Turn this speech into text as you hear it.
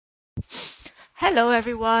Hello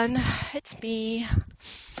everyone, it's me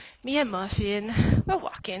and Muffin. We're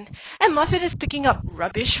walking, and Muffin is picking up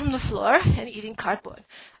rubbish from the floor and eating cardboard.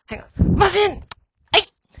 Hang on, Muffin! Ay!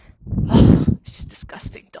 Oh, she's a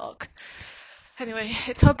disgusting dog. Anyway,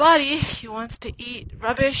 it's her body. She wants to eat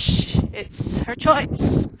rubbish. It's her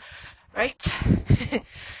choice, right?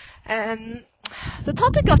 And the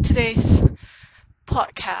topic of today's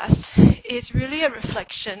podcast is really a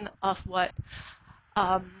reflection of what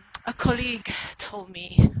a colleague told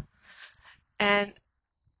me. And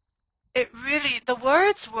the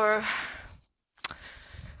words were,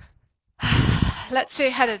 let's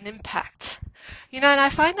say, had an impact. And I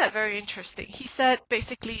find that very interesting. He said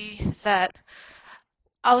basically that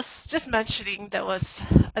I was just mentioning there was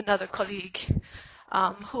another colleague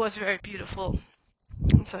who was very beautiful.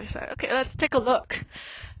 And so he said, okay, let's take a look.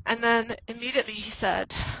 And then immediately he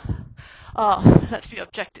said, oh, let's be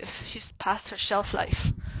objective. She's past her shelf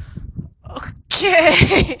life.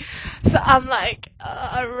 Okay. So I'm like,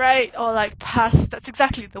 right, or like past, that's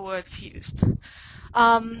exactly the words he used.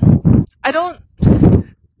 I don't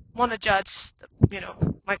want to judge,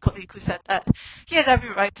 my colleague who said that. He has every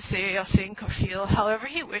right to say or think or feel however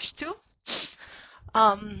he wished to.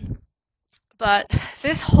 But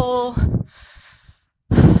this whole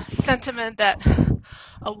sentiment that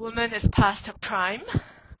a woman is past her prime,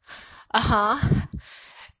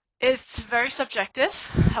 it's very subjective,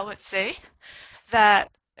 I would say.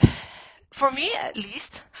 That, for me at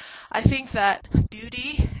least, I think that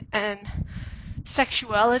beauty and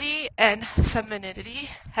sexuality and femininity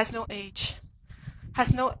has no age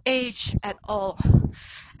at all.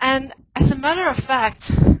 And as a matter of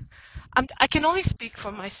fact, I can only speak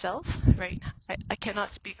for myself, right? I cannot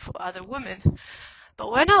speak for other women.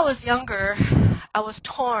 But when I was younger, I was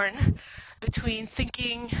torn between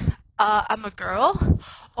thinking I'm a girl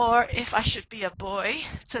or if I should be a boy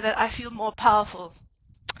so that I feel more powerful.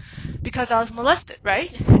 Because I was molested,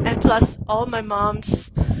 right? And plus all my mom's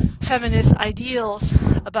feminist ideals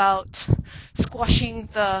about squashing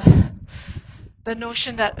the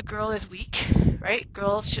notion that a girl is weak, right?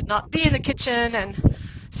 Girls should not be in the kitchen. And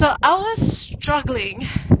so I was struggling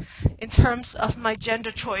in terms of my gender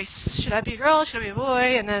choice. Should I be a girl? Should I be a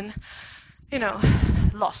boy? And then,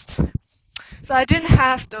 lost. So I didn't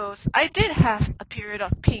have those. I did have a period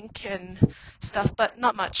of pink and stuff, but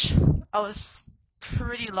not much. I was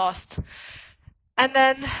pretty lost. And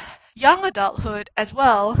then young adulthood as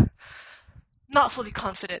well, not fully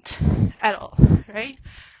confident at all, right?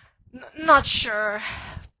 Not sure.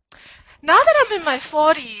 Now that I'm in my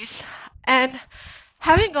 40s and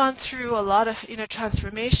having gone through a lot of inner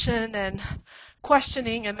transformation and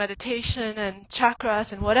questioning and meditation and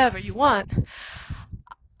chakras and whatever you want,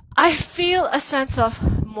 I feel a sense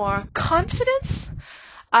of more confidence.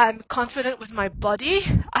 I'm confident with my body.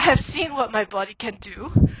 I have seen what my body can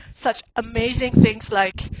do. Such amazing things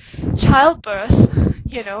like childbirth,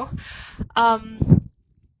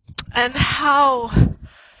 and how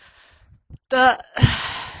the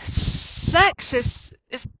sex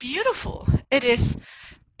is beautiful. It is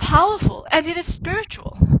powerful and it is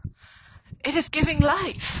spiritual. It is giving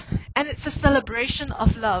life and it's a celebration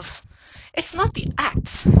of love. It's not the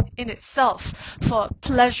act in itself for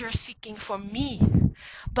pleasure seeking for me,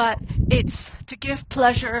 but it's to give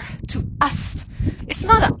pleasure to us. It's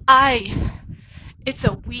not an I, it's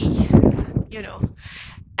a we,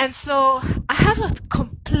 And so I have a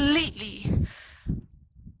completely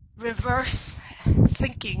reverse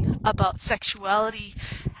thinking about sexuality,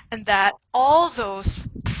 and that all those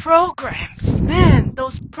programs,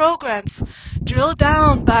 those programs drilled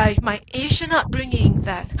down by my Asian upbringing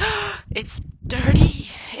that it's dirty,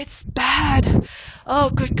 it's bad, oh,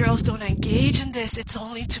 good girls don't engage in this, it's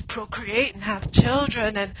only to procreate and have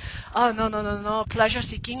children, and oh, no, pleasure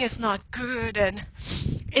seeking is not good, and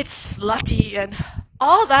it's slutty, and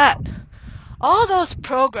all that, all those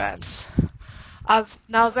programs. I've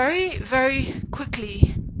now very, very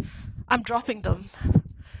quickly, I'm dropping them.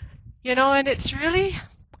 And it's really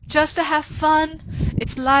just to have fun.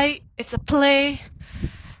 It's light, it's a play,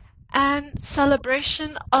 and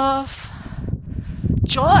celebration of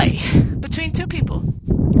joy between two people.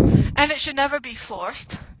 And it should never be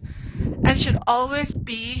forced, and should always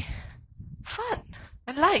be fun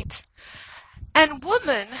and light. And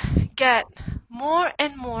women get more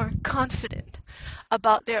and more confident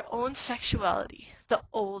about their own sexuality the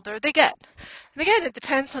older they get. And again, it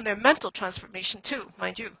depends on their mental transformation too,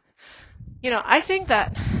 mind you. I think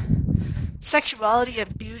that sexuality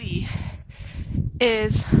and beauty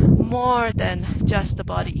is more than just the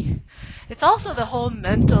body. It's also the whole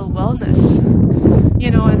mental wellness,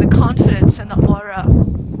 and the confidence and the aura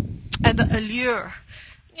and the allure,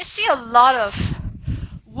 You see a lot of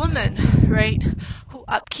women, right, who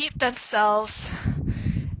upkeep themselves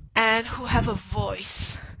and who have a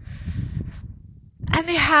voice. And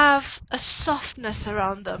they have a softness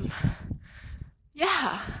around them.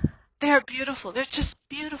 Yeah, they're beautiful. They're just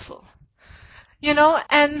beautiful.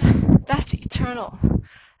 And that's eternal.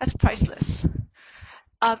 That's priceless.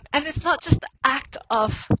 And it's not just the act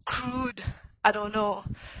of crude, I don't know.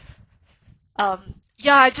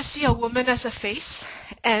 Yeah, I just see a woman as a face,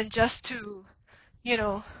 and just you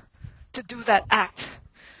know, to do that act.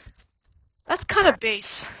 That's kind of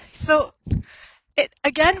base. So it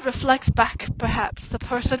again reflects back perhaps the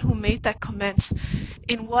person who made that comment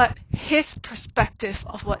in what his perspective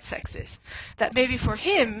of what sex is. That maybe for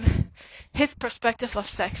him, his perspective of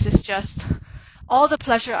sex is just all the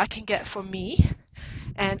pleasure I can get for me,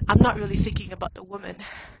 and I'm not really thinking about the woman.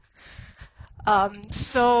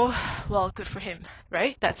 So, well, good for him,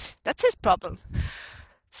 right? That's his problem.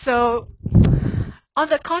 So, on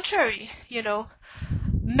the contrary,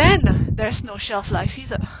 men, there's no shelf life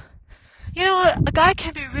either. A guy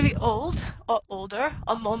can be really old or older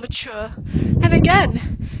or more mature, and again,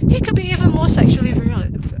 he could be even more sexually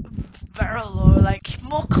virile or like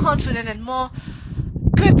more confident and more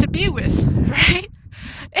good to be with, right?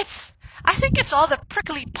 I think it's all the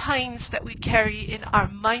prickly pines that we carry in our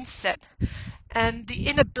mindset and the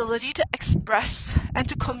inability to express and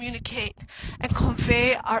to communicate and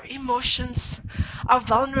convey our emotions, our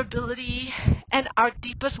vulnerability, and our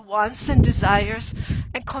deepest wants and desires,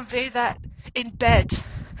 and convey that in bed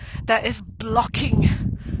that is blocking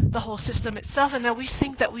the whole system itself. And then we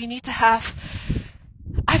think that we need to have,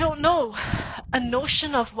 I don't know, a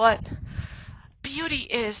notion of what beauty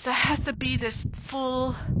is. There has to be this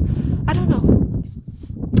full, I don't know,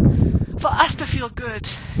 for us to feel good,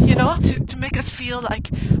 to make us feel like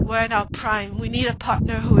we're in our prime. We need a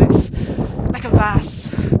partner who is like a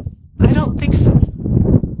vase. I don't think so.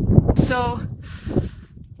 So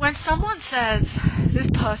when someone says this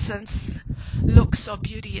person's looks or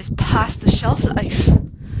beauty is past the shelf life,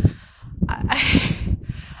 I,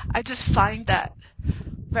 I just find that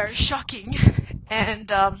very shocking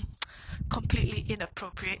and completely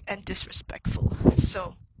inappropriate and disrespectful.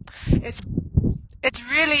 So it's it's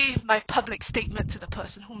really my public statement to the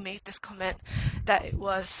person who made this comment that it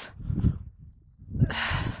was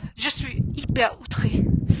je suis hyper outré.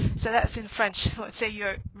 So that's in French. I would say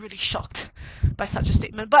you're really shocked by such a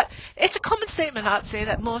statement. But it's a common statement, I'd say,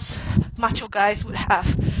 that most macho guys would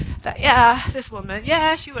have. That, yeah, this woman,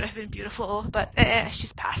 yeah, she would have been beautiful, but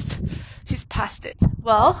she's past. She's past it.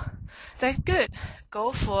 Well, then good.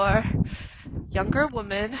 Go for younger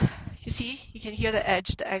woman. You see, you can hear the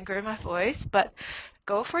edge, the anger in my voice, but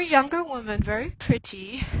go for younger women, very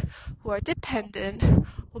pretty, who are dependent,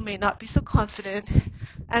 who may not be so confident,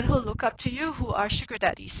 and who look up to you, who are sugar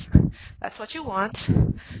daddies. That's what you want,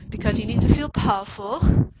 because you need to feel powerful.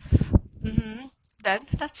 Then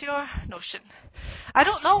that's your notion. I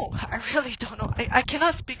don't know. I really don't know. I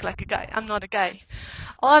cannot speak like a guy. I'm not a guy.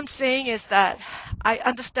 All I'm saying is that I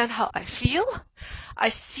understand how I feel. I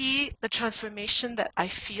see the transformation that I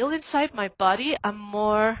feel inside my body. I'm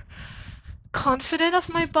more confident of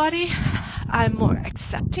my body. I'm more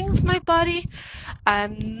accepting of my body.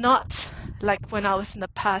 I'm not like when I was in the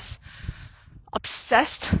past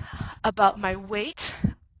obsessed about my weight.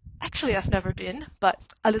 Actually, I've never been, but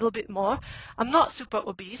a little bit more. I'm not super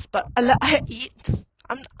obese, but I eat.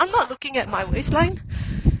 I'm not looking at my waistline,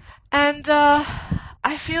 and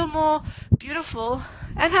I feel more beautiful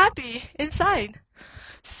and happy inside.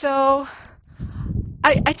 So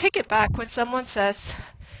I take it back when someone says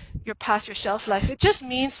you're past your shelf life. It just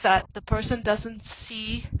means that the person doesn't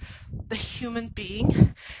see the human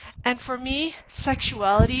being. And for me,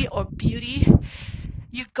 sexuality or beauty,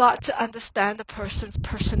 you got to understand the person's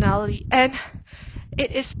personality. And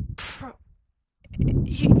it is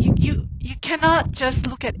you cannot just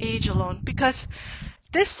look at age alone, because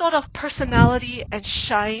this sort of personality and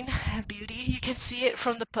shine and beauty, you can see it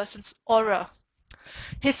from the person's aura,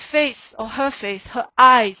 his face or her face, her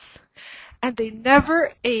eyes, and they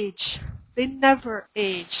never age. They never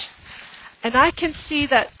age. And I can see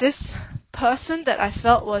that this person that I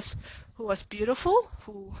felt who was beautiful,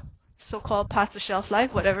 who so-called passed the shelf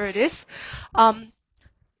life, whatever it is,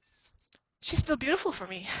 she's still beautiful for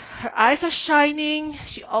me. Her eyes are shining.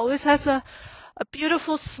 She always has a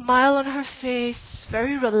beautiful smile on her face,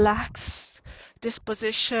 very relaxed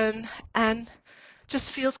disposition, and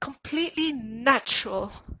just feels completely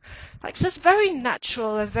natural. Like just very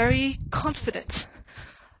natural and very confident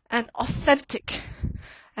and authentic.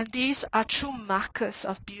 And these are true markers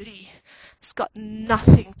of beauty. It's got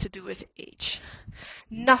nothing to do with age,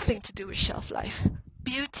 nothing to do with shelf life.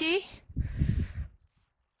 beauty,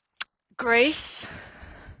 grace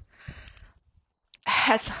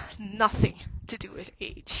has nothing to do with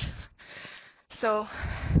age. So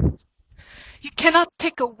you cannot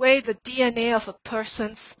take away the DNA of a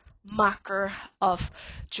person's marker of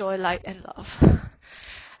joy, light, and love.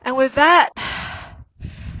 And with that,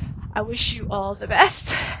 I wish you all the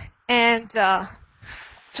best. And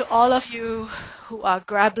to all of you who are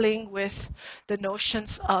grappling with the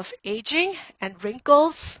notions of aging and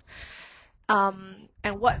wrinkles, and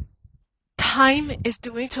what time is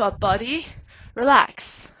doing to our body,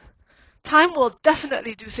 relax. Time will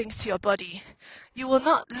definitely do things to your body. You will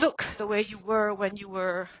not look the way you were when you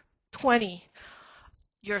were 20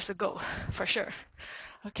 years ago, for sure.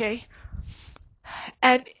 Okay?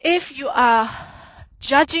 And if you are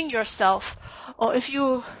judging yourself, or if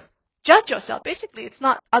you judge yourself, basically it's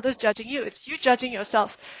not others judging you, it's you judging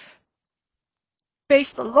yourself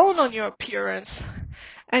based alone on your appearance,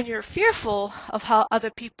 and you're fearful of how other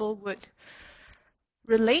people would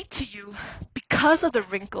relate to you because of the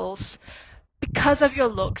wrinkles, because of your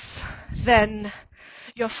looks, then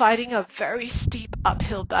you're fighting a very steep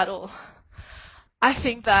uphill battle. I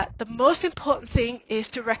think that the most important thing is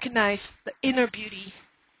to recognize the inner beauty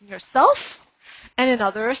in yourself and in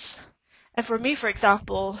others. And for me, for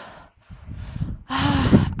example,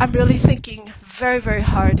 I'm really thinking very, very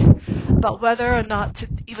hard about whether or not to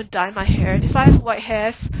even dye my hair. And if I have white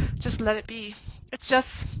hairs, just let it be. It's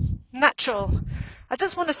just natural. I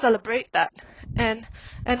just want to celebrate that and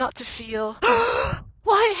not to feel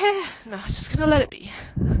white hair. No, I'm just gonna let it be.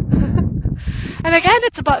 And again,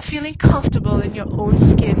 it's about feeling comfortable in your own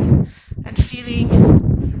skin and feeling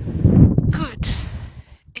good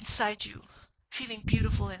inside you, feeling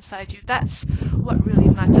beautiful inside you. That's what really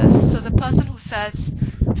matters. So the person who says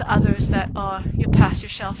to others that, oh, you're past your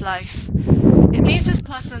shelf life, it means this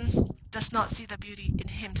person does not see the beauty in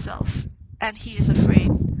himself and he is afraid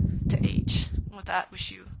to age. With that,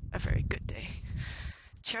 wish you a very good day.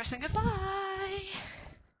 Cheers and goodbye.